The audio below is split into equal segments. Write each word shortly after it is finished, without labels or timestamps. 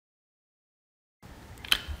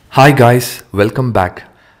Hi guys, welcome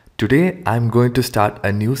back. Today I'm going to start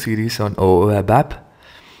a new series on ABAP.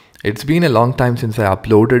 It's been a long time since I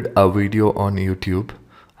uploaded a video on YouTube.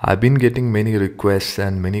 I've been getting many requests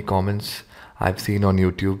and many comments I've seen on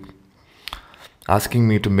YouTube asking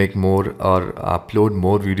me to make more or upload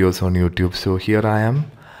more videos on YouTube. So here I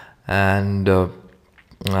am, and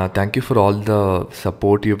thank you for all the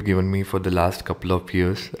support you've given me for the last couple of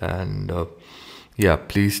years. And yeah,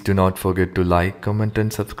 please do not forget to like, comment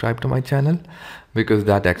and subscribe to my channel, because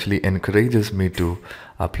that actually encourages me to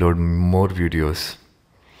upload more videos.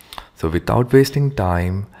 So without wasting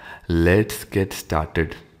time, let's get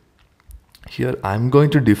started. Here I'm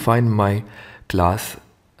going to define my class,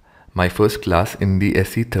 my first class in the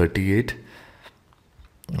SE38.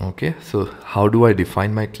 Okay, so how do I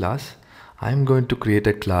define my class? I'm going to create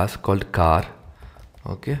a class called car.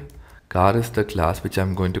 Okay, car is the class which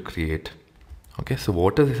I'm going to create. Okay, so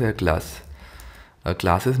what is a class? A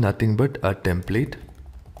class is nothing but a template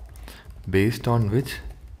based on which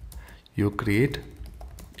you create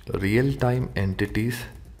real-time entities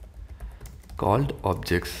called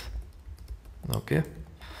objects. Okay,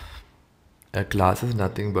 a class is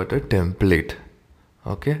nothing but a template.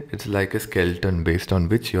 Okay, it's like a skeleton based on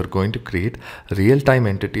which you're going to create real-time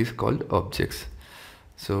entities called objects.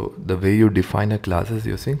 So the way you define a class is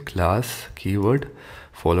using class keyword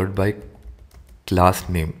followed by class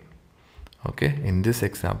name. Okay, in this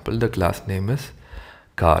example the class name is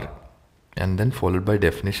car, and then followed by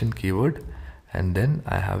definition keyword, and then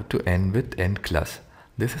I have to end with end class.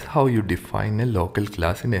 This is how you define a local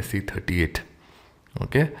class in SE38.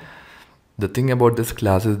 Okay, the thing about this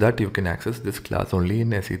class is that you can access this class only in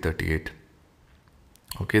SE38.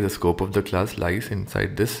 Okay, the scope of the class lies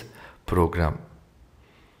inside this program.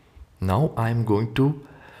 Now I'm going to,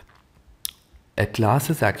 a class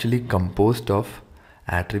is actually composed of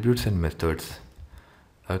attributes and methods.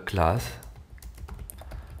 A class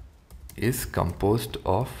is composed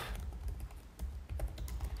of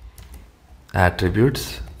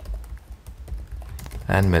attributes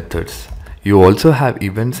and methods. You also have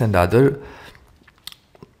events and other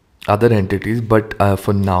entities, but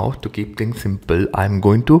for now, to keep things simple, I'm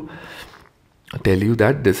going to tell you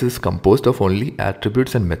that this is composed of only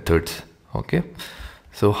attributes and methods. Okay,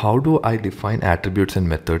 so how do I define attributes and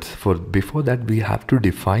methods? Before that, we have to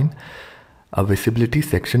define a visibility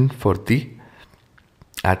section for the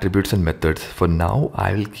attributes and methods. For now,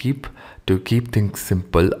 I will keep things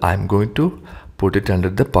simple, I'm going to put it under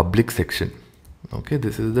the public section. Okay,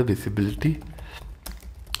 this is the visibility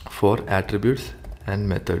for attributes and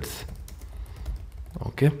methods.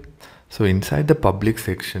 Okay, so inside the public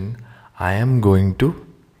section, I am going to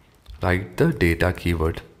write the data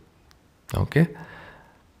keyword. Okay,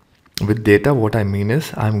 with data, what I mean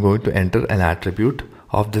is I'm going to enter an attribute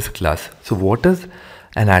of this class. So what is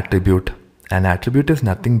an attribute? An attribute is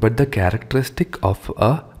nothing but the characteristic of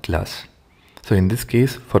a class. So in this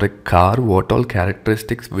case, for a car, what all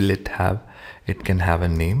characteristics will it have? It can have a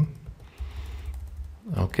name.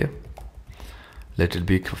 Okay, let it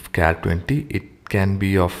be car20. It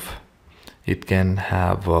can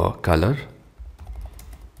have a color,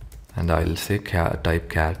 and I'll say type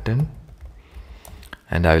car10,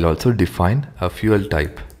 and I will also define a fuel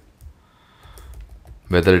type,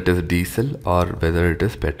 whether it is diesel or whether it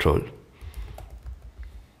is petrol.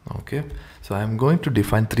 Okay, so I'm going to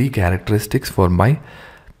define 3 characteristics for my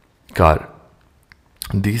car.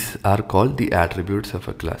 These are called the attributes of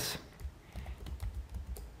a class.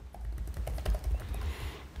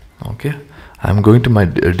 Okay, I'm going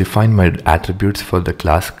to define my attributes for the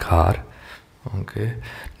class car. Okay,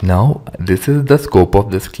 now this is the scope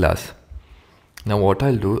of this class. Now what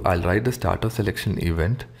I'll do, I'll write the start of selection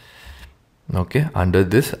event. Okay, under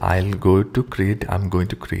this I'm going to create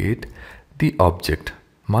the object,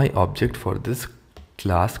 my object for this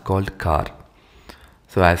class called car.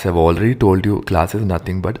 So as I've already told you, class is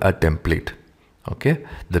nothing but a template. Okay,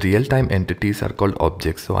 the real-time entities are called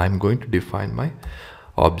objects. So I'm going to define my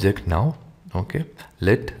object now. Okay,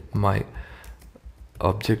 let my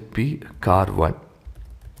object be car1.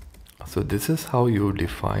 So this is how you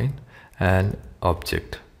define an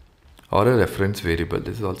object or a reference variable.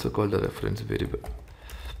 This is also called a reference variable.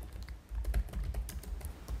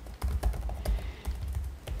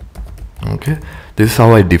 Okay, this is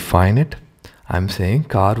how I define it. I'm saying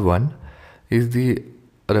car1 is the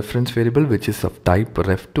reference variable which is of type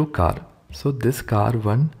ref2 car. So this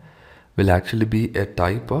car1 will actually be a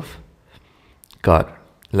type of car,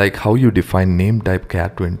 like how you define name type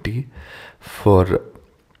car20.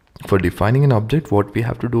 For defining an object, what we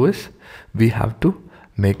have to do is we have to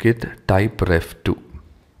make it type ref2.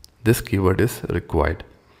 This keyword is required.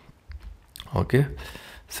 Okay,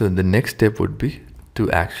 So the next step would be to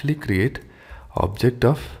actually create object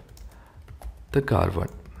of the car1.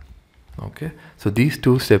 Okay, so these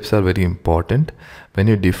two steps are very important. When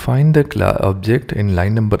you define the object in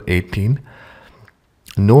line number 18,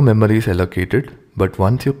 no memory is allocated, but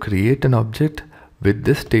once you create an object with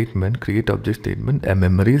this statement, create object statement, a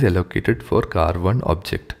memory is allocated for car1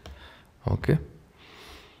 object. Okay,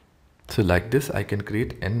 so like this I can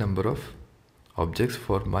create n number of objects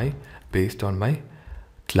for my based on my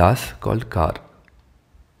class called car.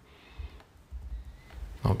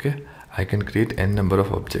 Okay, I can create n number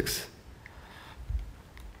of objects.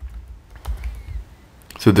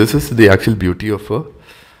 So this is the actual beauty of a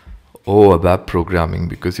ABAP programming,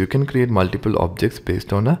 because you can create multiple objects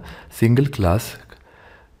based on a single class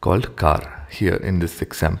called car. Here in this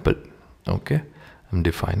example, okay, I'm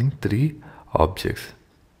defining 3 objects.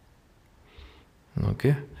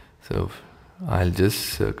 Okay, so I'll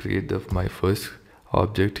just create my first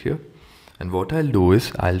object here, and what I'll do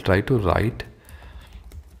is I'll try to write.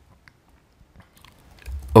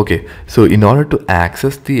 Okay, so in order to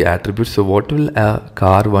access the attributes, so what will a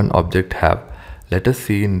car1 object have? Let us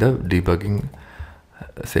see in the debugging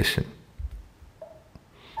session.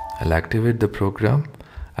 I'll activate the program.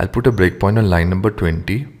 I'll put a breakpoint on line number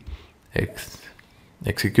 20.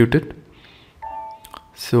 Execute it.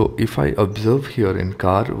 So if I observe here in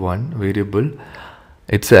car1 variable,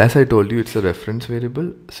 it's, as I told you, it's a reference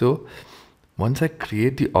variable. So once I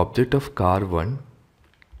create the object of car1,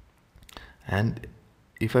 and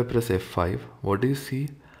if I press F5, what do you see?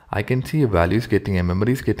 I can see a value is getting, a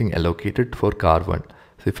memory is getting allocated for car1.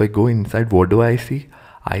 So if I go inside, what do I see?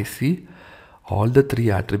 I see all the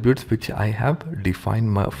 3 attributes which I have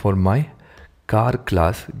defined for my car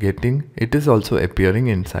class getting, it is also appearing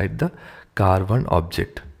inside the car1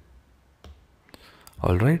 object.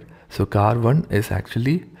 Alright, so car1 is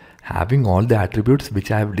actually having all the attributes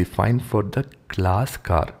which I have defined for the class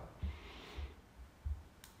car.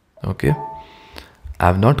 Okay, I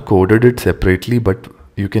have not coded it separately, but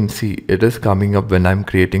you can see it is coming up when I'm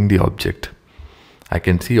creating the object. I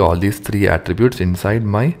can see all these 3 attributes inside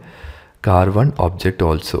my car1 object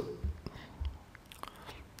also.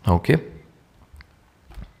 Okay,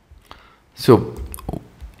 so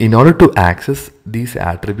in order to access these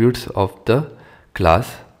attributes of the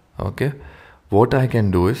class, okay, what I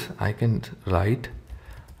can do is I can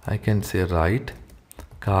say write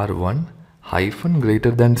car1 hyphen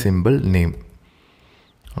greater than symbol name.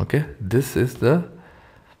 Okay, this is the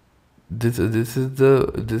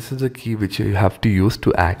key which you have to use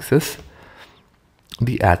to access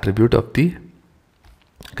the attribute of the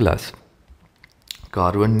class.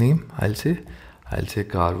 Car1 name, I'll say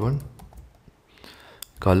car1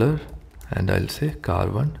 color, and I'll say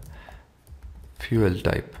car1 fuel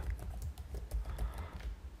type.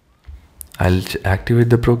 I'll activate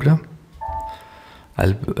the program.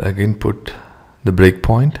 I'll again put the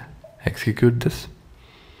breakpoint, execute this.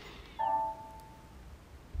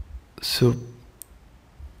 So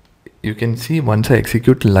you can see once I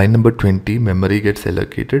execute line number 20, memory gets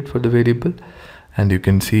allocated for the variable, and you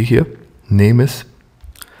can see here name is,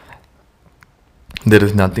 there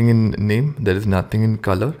is nothing in name, there is nothing in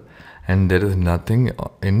color, and there is nothing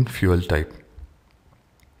in fuel type.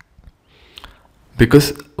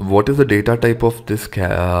 Because what is the data type of this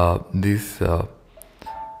these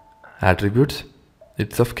attributes?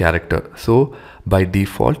 It's of character. So by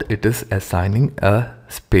default it is assigning a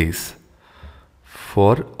space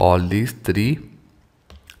for all these 3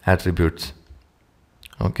 attributes.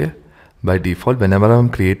 Okay, by default whenever I'm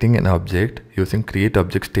creating an object using create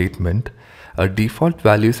object statement, default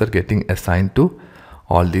values are getting assigned to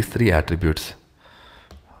all these 3 attributes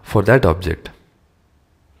for that object.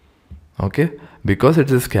 Okay, because it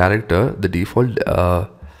is character, the default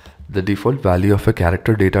value of a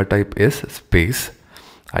character data type is space.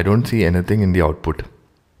 I don't see anything in the output.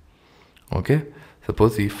 Okay,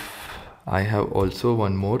 suppose if I have also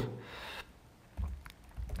one more,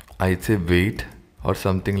 I'd say weight or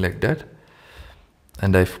something like that,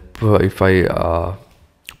 and if I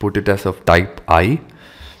put it as of type I,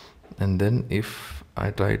 and then if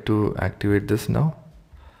I try to activate this now,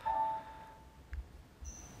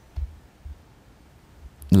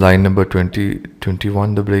 line number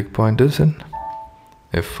 21, the breakpoint is in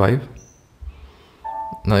F5.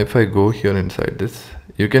 Now if I go here inside this,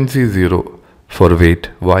 you can see 0 for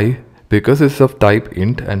weight. Why? Because it's of type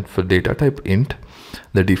int, and for data type int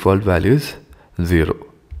the default value is 0.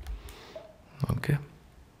 Okay,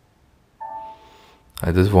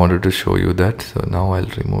 I just wanted to show you that. So now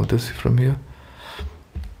I'll remove this from here.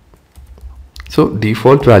 So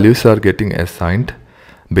default values are getting assigned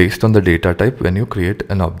based on the data type when you create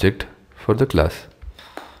an object for the class.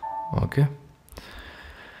 Okay,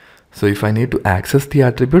 so if I need to access the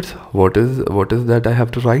attributes, what is that I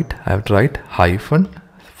have to write? I have to write hyphen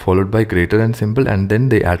followed by greater than symbol and then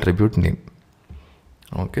the attribute name.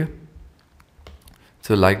 Okay,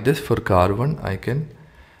 so like this for car1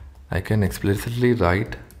 I can explicitly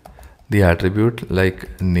write the attribute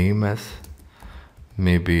like name as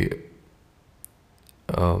maybe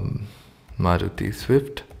Maruti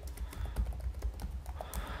Swift.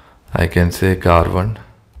 I can say car1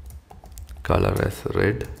 color as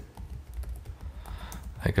red.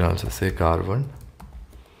 I can also say car1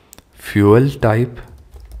 fuel type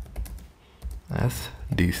as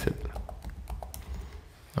diesel.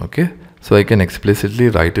 Okay, so I can explicitly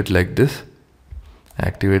write it like this.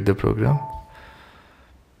 Activate the program,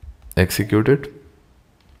 execute it.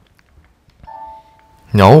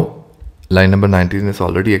 Now line number 19 is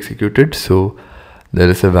already executed, so there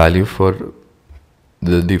is a value for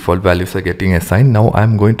the default values are getting assigned. Now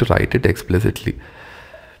I'm going to write it explicitly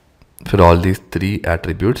for all these three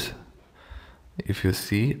attributes. If you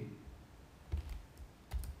see,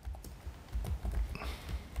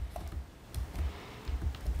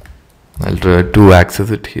 I'll try to access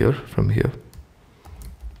it here from here.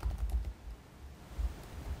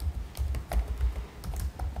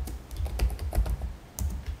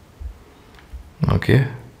 Okay,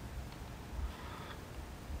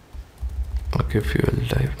 fuel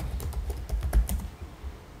type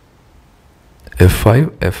F5,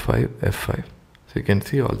 F5, F5. So you can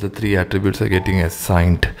see all the three attributes are getting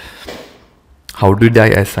assigned. How did I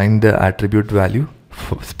assign the attribute value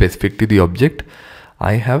specific to the object?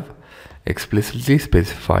 I have explicitly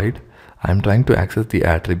specified I'm trying to access the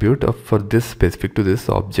attribute for this specific to this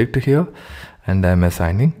object here, and I'm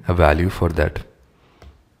assigning a value for that.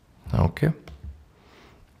 Okay,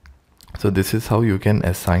 so this is how you can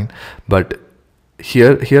assign, but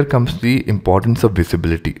here comes the importance of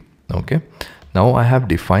visibility. Okay, now I have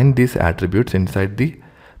defined these attributes inside the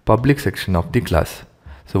public section of the class.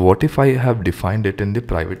 So what if I have defined it in the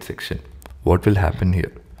private section? What will happen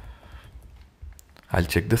here? I'll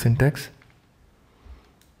check the syntax.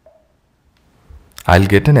 I'll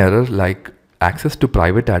get an error like access to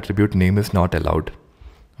private attribute name is not allowed.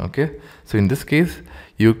 Okay, so in this case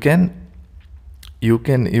you can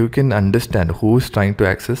understand who is trying to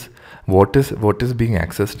access what is being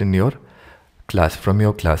accessed in your class from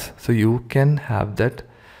your class. So you can have that,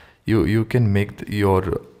 you can make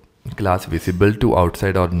your class visible to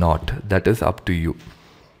outside or not. That is up to you.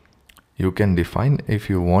 You can define if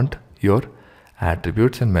you want your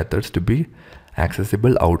attributes and methods to be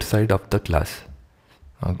accessible outside of the class.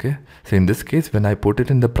 Okay, so in this case when I put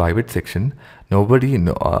it in the private section, nobody,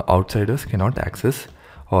 outsiders cannot access,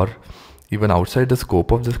 or even outside the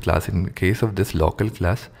scope of this class. In case of this local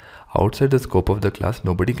class, outside the scope of the class,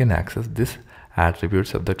 nobody can access this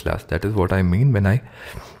attributes of the class. That is what I mean when I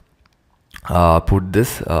put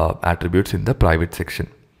this attributes in the private section.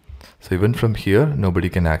 So even from here nobody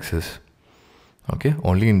can access. Okay,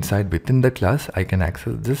 only inside within the class I can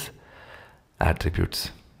access this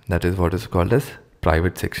attributes. That is what is called as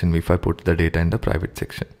private section if I put the data in the private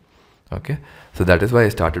section. Okay, so that is why I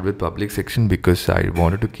started with public section, because I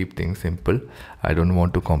wanted to keep things simple. I don't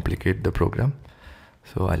want to complicate the program.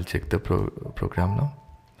 So I'll check the program now.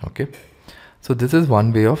 Okay, so this is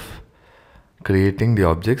one way of creating the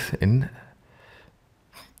objects in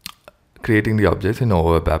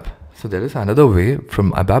ABAP. So there is another way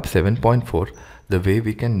from ABAP 7.4. The way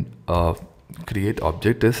we can create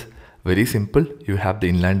object is very simple. You have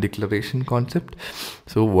the inline declaration concept.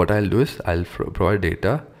 So what I'll do is I'll provide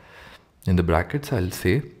data in the brackets. I'll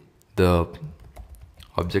say the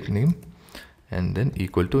object name and then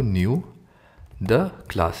equal to new the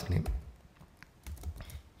class name.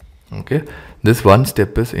 Okay, this one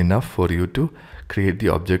step is enough for you to create the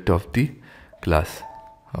object of the class.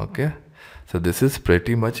 Okay, so this is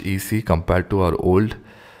pretty much easy compared to our old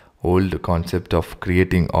concept of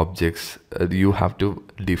creating objects. You have to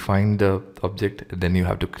define the object, then you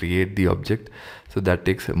have to create the object. So that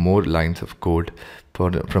takes more lines of code.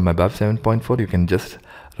 From ABAP 7.4 you can just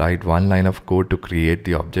write one line of code to create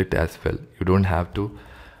the object as well. You don't have to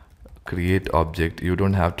create object, you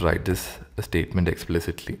don't have to write this statement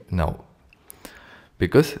explicitly now,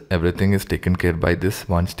 because everything is taken care by this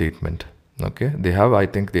one statement. Okay, I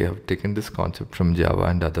think they have taken this concept from Java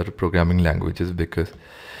and other programming languages, because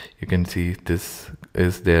you can see this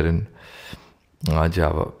is there in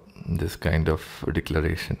Java, this kind of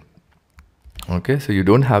declaration. Okay, so you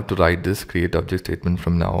don't have to write this create object statement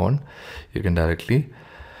from now on. You can directly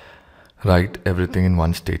write everything in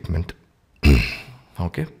one statement.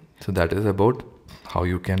 Okay, so that is about how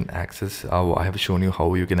you can access, I have shown you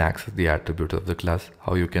how you can access the attribute of the class,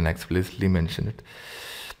 how you can explicitly mention it.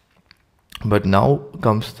 But now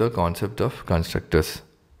comes the concept of constructors.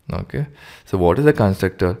 Okay, so what is a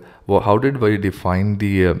constructor? Well, how did we define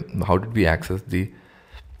the how did we access the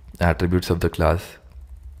attributes of the class?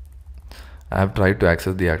 I have tried to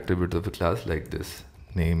access the attribute of the class like this: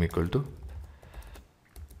 name equal to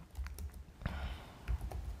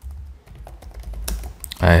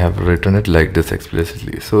I have written it like this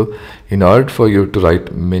explicitly. So in order for you to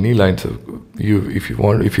write many lines of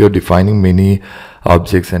if you're defining many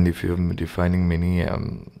objects, and if you're defining many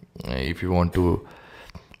if you want to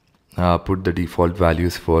put the default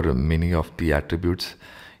values for many of the attributes,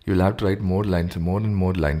 you'll have to write more and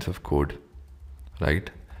more lines of code,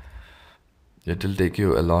 right? It will take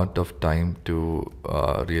you a lot of time to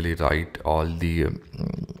really write all the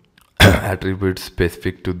attributes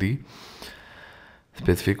specific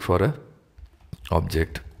for a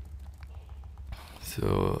object.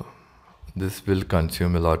 So this will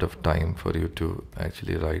consume a lot of time for you to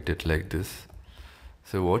actually write it like this.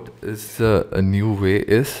 So what is a new way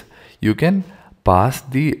is you can pass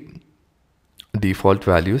the default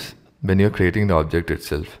values when you're creating the object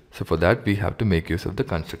itself. So for that we have to make use of the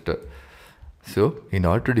constructor. So in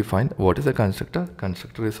order to define what is a constructor,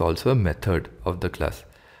 constructor is also a method of the class.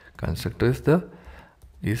 Constructor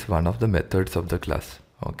is one of the methods of the class.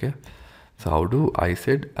 Okay, so how do I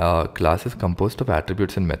said class is composed of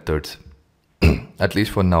attributes and methods at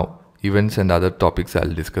least for now. Events and other topics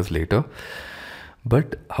I'll discuss later.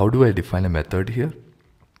 But how do I define a method here?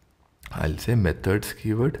 I'll say methods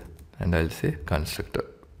keyword and I'll say constructor.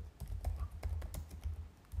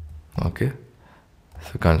 Okay,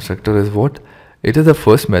 so constructor is what? It is the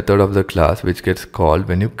first method of the class which gets called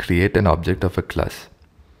when you create an object of a class.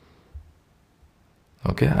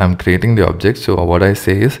 Okay, I'm creating the object, so what I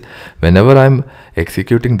say is whenever I'm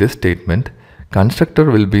executing this statement, constructor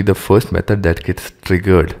will be the first method that gets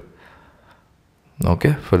triggered.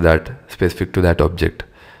 Okay, for that specific to that object.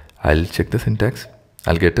 I'll check the syntax.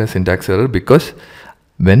 I'll get a syntax error because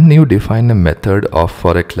when you define a method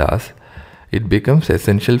for a class, it becomes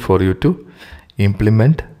essential for you to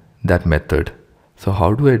implement that method. So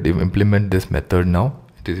how do I implement this method now?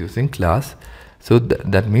 It is using class. So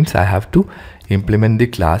that means I have to implement the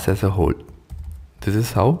class as a whole. This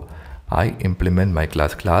is how I implement my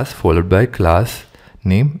class. Class followed by class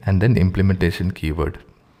name and then implementation keyword.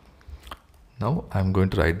 Now I'm going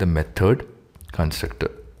to write the method constructor.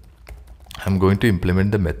 I'm going to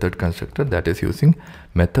implement the method constructor that is using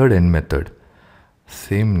method and method.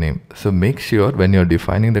 Same name. So make sure when you're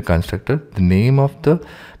defining the constructor, the name of the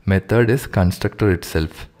method is constructor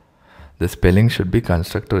itself. The spelling should be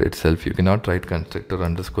constructor itself. You cannot write constructor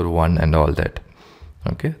 _1 and all that.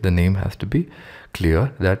 Okay, the name has to be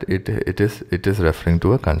clear that it is referring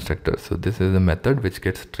to a constructor. So this is the method which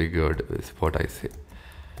gets triggered is what I say.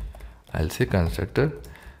 I'll say constructor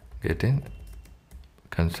getting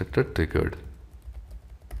constructor triggered.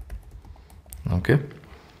 Okay,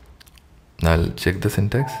 I'll check the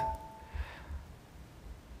syntax.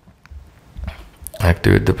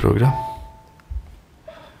 Activate the program.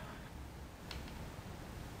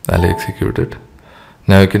 I'll execute it.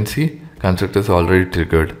 Now you can see constructor is already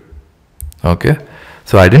triggered. Okay,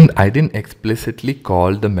 so I didn't explicitly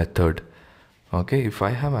call the method. Okay, if I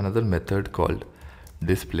have another method called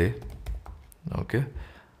display, okay,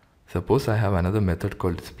 suppose I have another method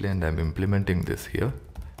called display and I'm implementing this here.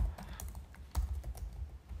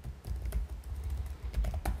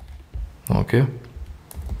 Okay,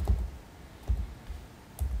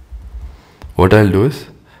 what I'll do is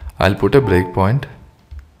I'll put a breakpoint.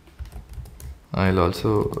 I'll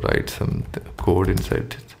also write some code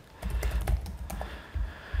inside it.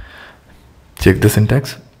 Check the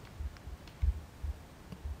syntax.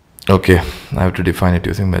 Okay, I have to define it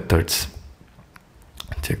using methods.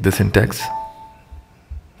 Check the syntax.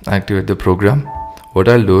 Activate the program. What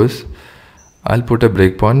I'll do is I'll put a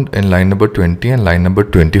breakpoint in line number 20 and line number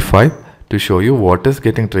 25 to show you what is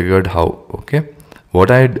getting triggered how. Okay, what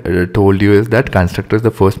I told you is that constructor is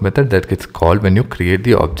the first method that gets called when you create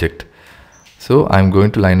the object. So I'm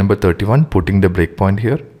going to line number 31, putting the breakpoint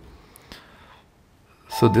here.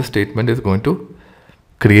 So this statement is going to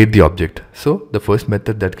create the object. So the first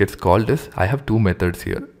method that gets called is, I have two methods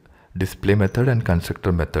here, display method and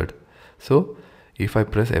constructor method. So if I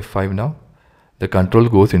press F5 now, the control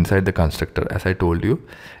goes inside the constructor. As I told you,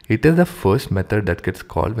 it is the first method that gets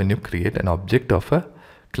called when you create an object of a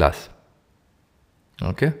class.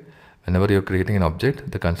 Okay, whenever you're creating an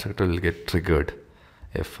object, the constructor will get triggered.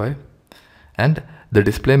 F5. And the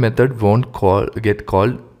display method won't get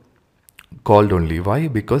called called only. Why?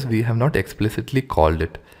 Because we have not explicitly called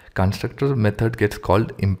it. Constructor method gets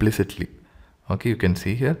called implicitly. Okay, you can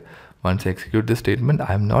see here, once I execute this statement,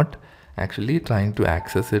 I am not actually trying to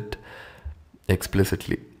access it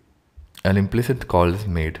explicitly. An implicit call is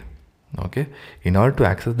made. Okay, in order to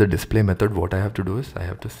access the display method, what I have to do is I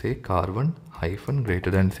have to say car1 hyphen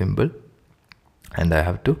greater than symbol, and I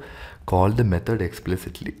have to call the method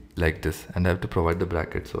explicitly like this, and I have to provide the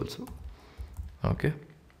brackets also. Okay,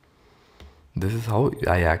 this is how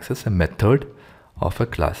I access a method of a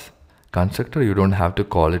class. Constructor, you don't have to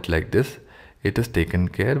call it like this. It is taken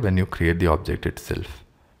care when you create the object itself.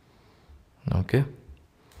 Okay,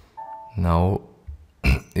 now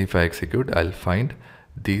if I execute, I'll find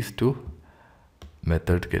these two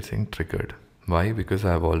methods getting triggered. Why? Because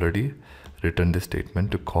I have already written this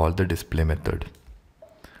statement to call the display method.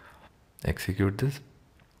 Execute this.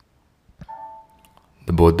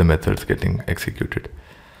 Both the methods getting executed.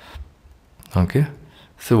 Okay,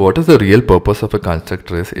 so what is the real purpose of a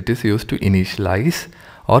constructor is it is used to initialize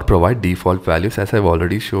or provide default values. As I've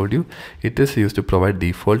already showed you, it is used to provide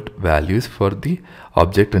default values for the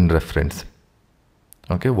object in reference.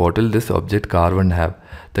 Okay, what will this object car1 have?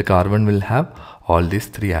 The car1 will have all these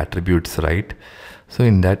three attributes, right? So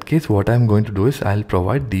in that case, what I'm going to do is I'll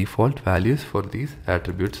provide default values for these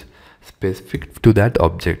attributes specific to that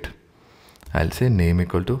object. I'll say name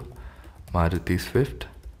equal to Maruti Swift.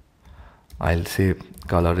 I'll say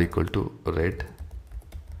color equal to red.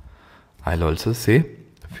 I'll also say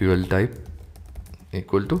fuel type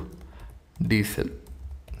equal to diesel.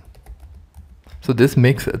 So this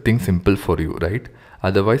makes things simple for you, right?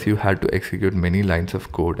 Otherwise you had to execute many lines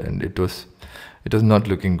of code, and it was not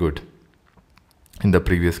looking good in the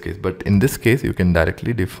previous case. But in this case, you can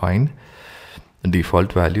directly define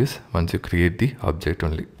default values once you create the object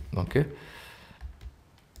only. Okay,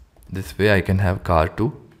 this way I can have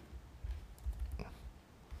car2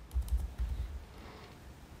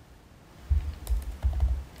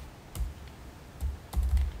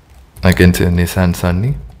 I can say Nissan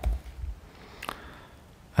Sunny.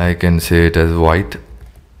 I can say it as white,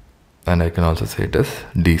 and I can also say it as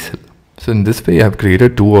diesel. So in this way I have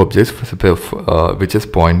created two objects which is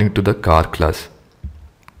pointing to the car class.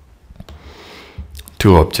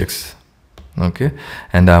 Two objects. Okay,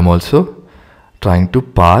 and I'm also trying to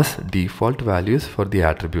pass default values for the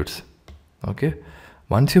attributes. Okay,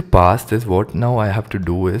 once you pass this, what now I have to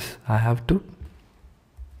do is I have to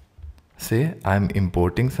say I'm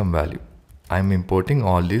importing some value. I'm importing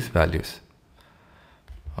all these values.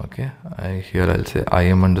 Okay, here I'll say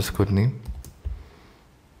im underscore name,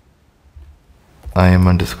 im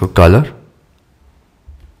underscore color,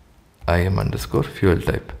 im underscore fuel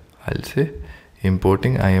type. I'll say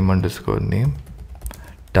importing im underscore name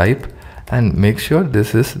type, and make sure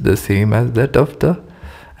this is the same as that of the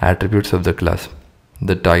attributes of the class,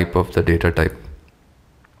 the type of the data type.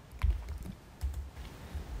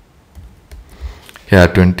 Here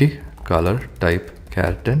 20 color type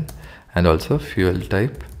char10, and also fuel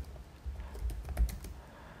type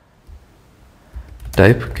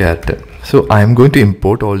char10. So I am going to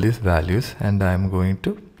import all these values, and I am going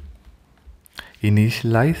to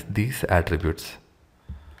initialize these attributes.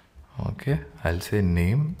 Okay, I'll say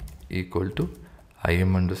name equal to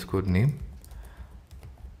im underscore name.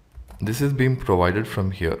 This is being provided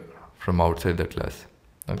from here, from outside the class.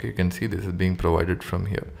 Okay, you can see this is being provided from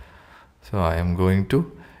here. So I am going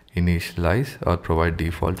to initialize or provide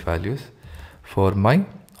default values for my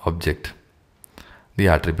object, the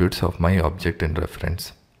attributes of my object in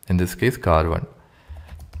reference. In this case, car1.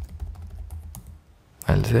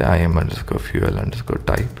 I'll say im underscore fuel underscore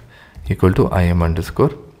type equal to im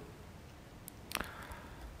underscore,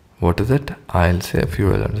 what is it? I'll say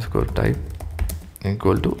fuel underscore type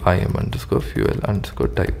equal to im underscore fuel underscore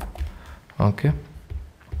type. Okay.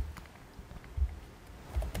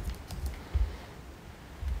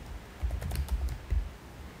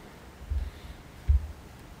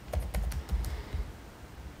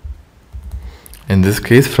 In this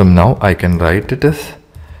case, from now I can write it as,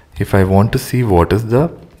 if I want to see what is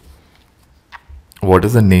the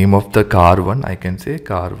name of the car1, I can say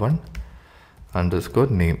car1 underscore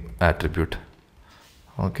name attribute.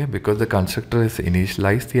 Okay, because the constructor has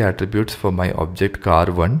initialized the attributes for my object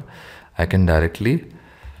car1, I can directly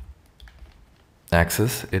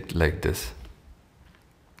access it like this.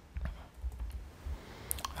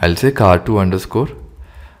 I'll say car2 underscore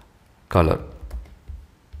color.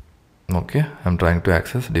 Okay, I'm trying to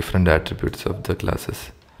access different attributes of the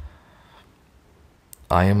classes.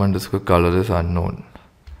 im underscore color is unknown.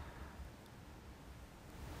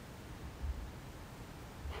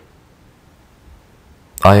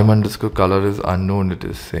 im underscore color is unknown, it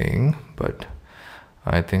is saying, but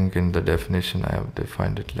I think in the definition I have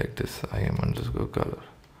defined it like this: im underscore color.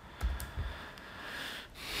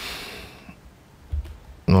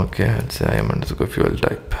 Okay, I'll say im underscore fuel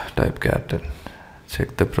type cat, and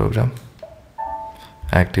check the program,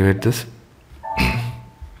 activate this.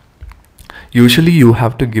 Usually you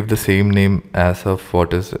have to give the same name as of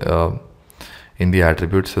what is in the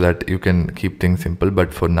attribute, so that you can keep things simple.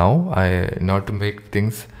 But for now, not to make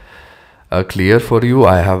things clear for you,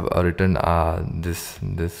 I have written this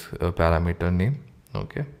parameter name.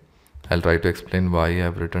 Okay, I'll try to explain why I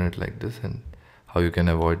have written it like this and how you can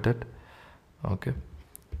avoid that. Okay,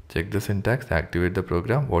 check the syntax, activate the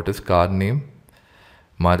program. What is car name?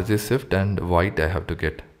 Maruti Swift, and white I have to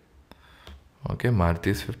get. Okay,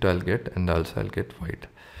 Maruti Swift I'll get, and also I'll get white.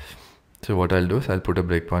 So what I'll do is I'll put a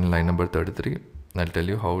breakpoint line number 33. I'll tell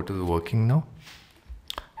you how it is working now.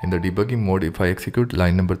 In the debugging mode, if I execute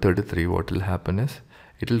line number 33, what will happen is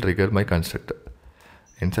it will trigger my constructor.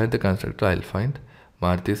 Inside the constructor, I'll find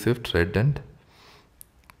Maruti Swift red and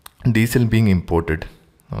diesel being imported.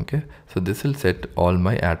 Okay, so this will set all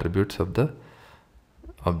my attributes of the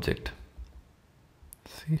object.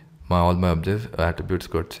 See, all my attributes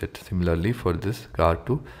got set. Similarly for this car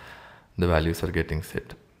too, the values are getting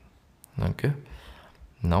set. Okay,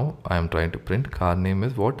 now I am trying to print car name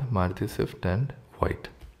is what? Maruti Swift and white.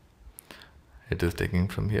 It is taking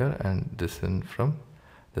from here, and this in from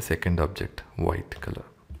the second object, white color.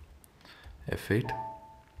 F8,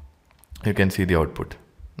 you can see the output.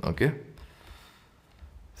 Okay,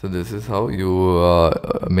 so this is how you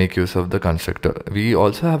make use of the constructor. We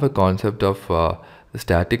also have a concept of the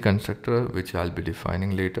static constructor, which I'll be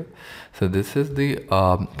defining later. So this is the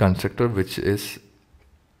constructor which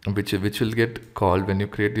will get called when you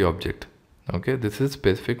create the object. Okay, this is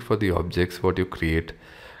specific for the objects what you create.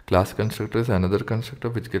 Class constructor is another constructor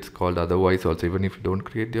which gets called otherwise also, even if you don't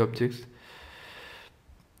create the objects.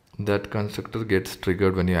 That constructor gets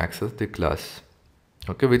triggered when you access the class.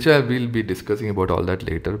 Okay, which I will be discussing about all that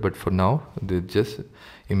later, but for now just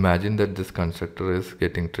imagine that this constructor is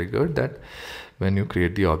getting triggered that when you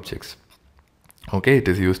create the objects. Okay, it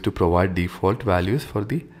is used to provide default values for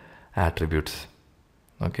the attributes.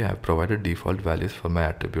 Okay, I have provided default values for my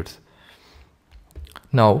attributes.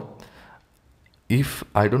 Now if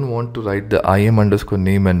I don't want to write the im underscore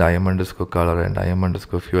name and im underscore color and im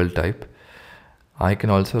underscore fuel type, I can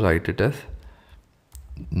also write it as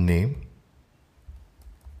name,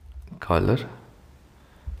 color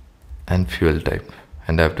and fuel type,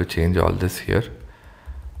 and I have to change all this here.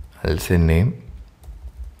 I'll say name,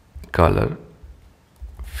 color,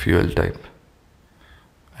 fuel type.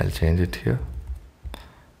 I'll change it here.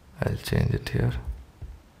 I'll change it here.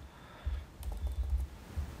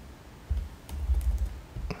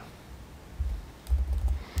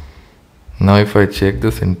 Now if I check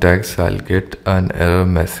the syntax, I'll get an error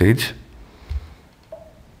message.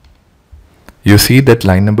 You see that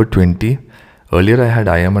line number 20, earlier I had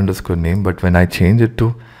im underscore name, but when I change it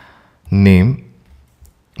to name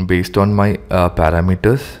based on my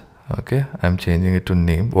parameters, okay, I'm changing it to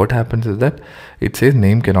name. What happens is that it says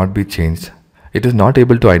name cannot be changed. It is not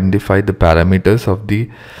able to identify the parameters of the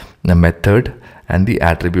method and the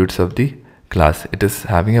attributes of the class. It is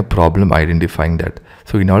having a problem identifying that.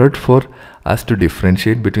 So in order for us to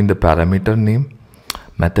differentiate between the parameter name,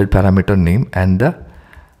 method parameter name and the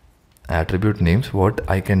attribute names, what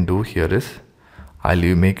I can do here is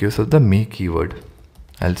I'll make use of the me keyword.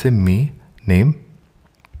 I'll say me name,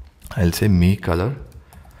 I'll say me color,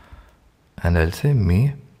 and I'll say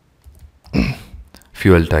me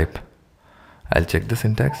fuel type. I'll check the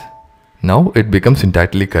syntax. Now it becomes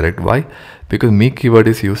syntactically correct. Why? Because me keyword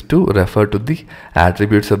is used to refer to the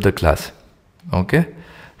attributes of the class. Okay,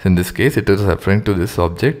 so in this case it is referring to this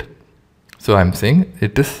object, so I'm saying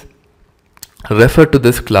it is refer to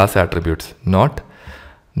this class attributes, not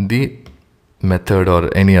the method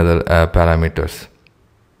or any other parameters.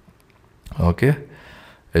 Okay,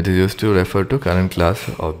 it is used to refer to current class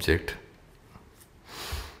object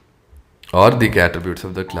or the attributes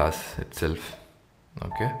of the class itself.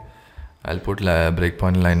 Okay, I'll put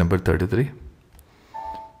breakpoint line number 33.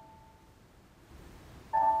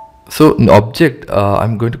 So an object,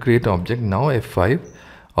 I'm going to create an object now. F5,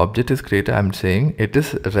 object is created. I'm saying it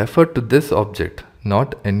is referred to this object,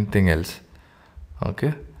 not anything else.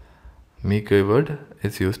 Okay, me keyword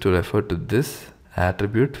is used to refer to this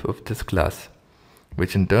attribute of this class,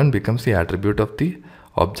 which in turn becomes the attribute of the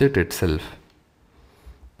object itself.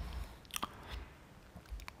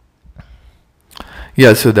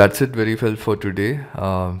 Yeah, so that's it very well for today.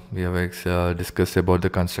 We have discussed about the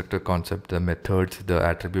constructor concept, the methods, the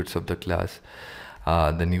attributes of the class.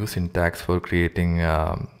 the new syntax for creating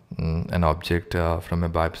an object from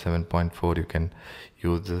ABAP 7.4. You can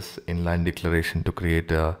use this inline declaration to create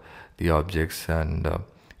the objects. And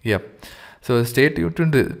yeah, so stay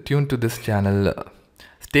tuned to this channel.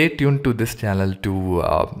 Stay tuned to this channel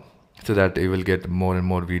to so that you will get more and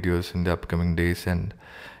more videos in the upcoming days. And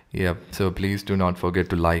yeah, so please do not forget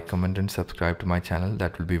to like, comment and subscribe to my channel.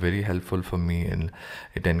 That will be very helpful for me, and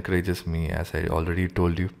it encourages me, as I already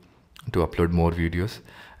told you, to upload more videos.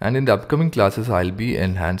 And in the upcoming classes, I'll be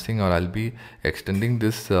enhancing, or I'll be extending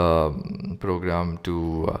this program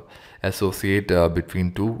to associate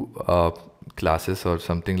between two classes or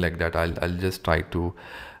something like that. I'll just try to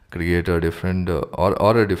create a different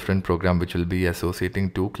or a different program which will be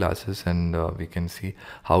associating two classes, and we can see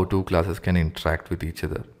how two classes can interact with each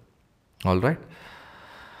other. All right,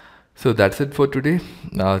 so that's it for today.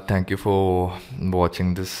 Thank you for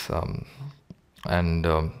watching this, and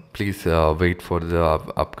please wait for the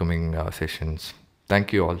upcoming sessions.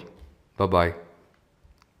 Thank you all. Bye bye.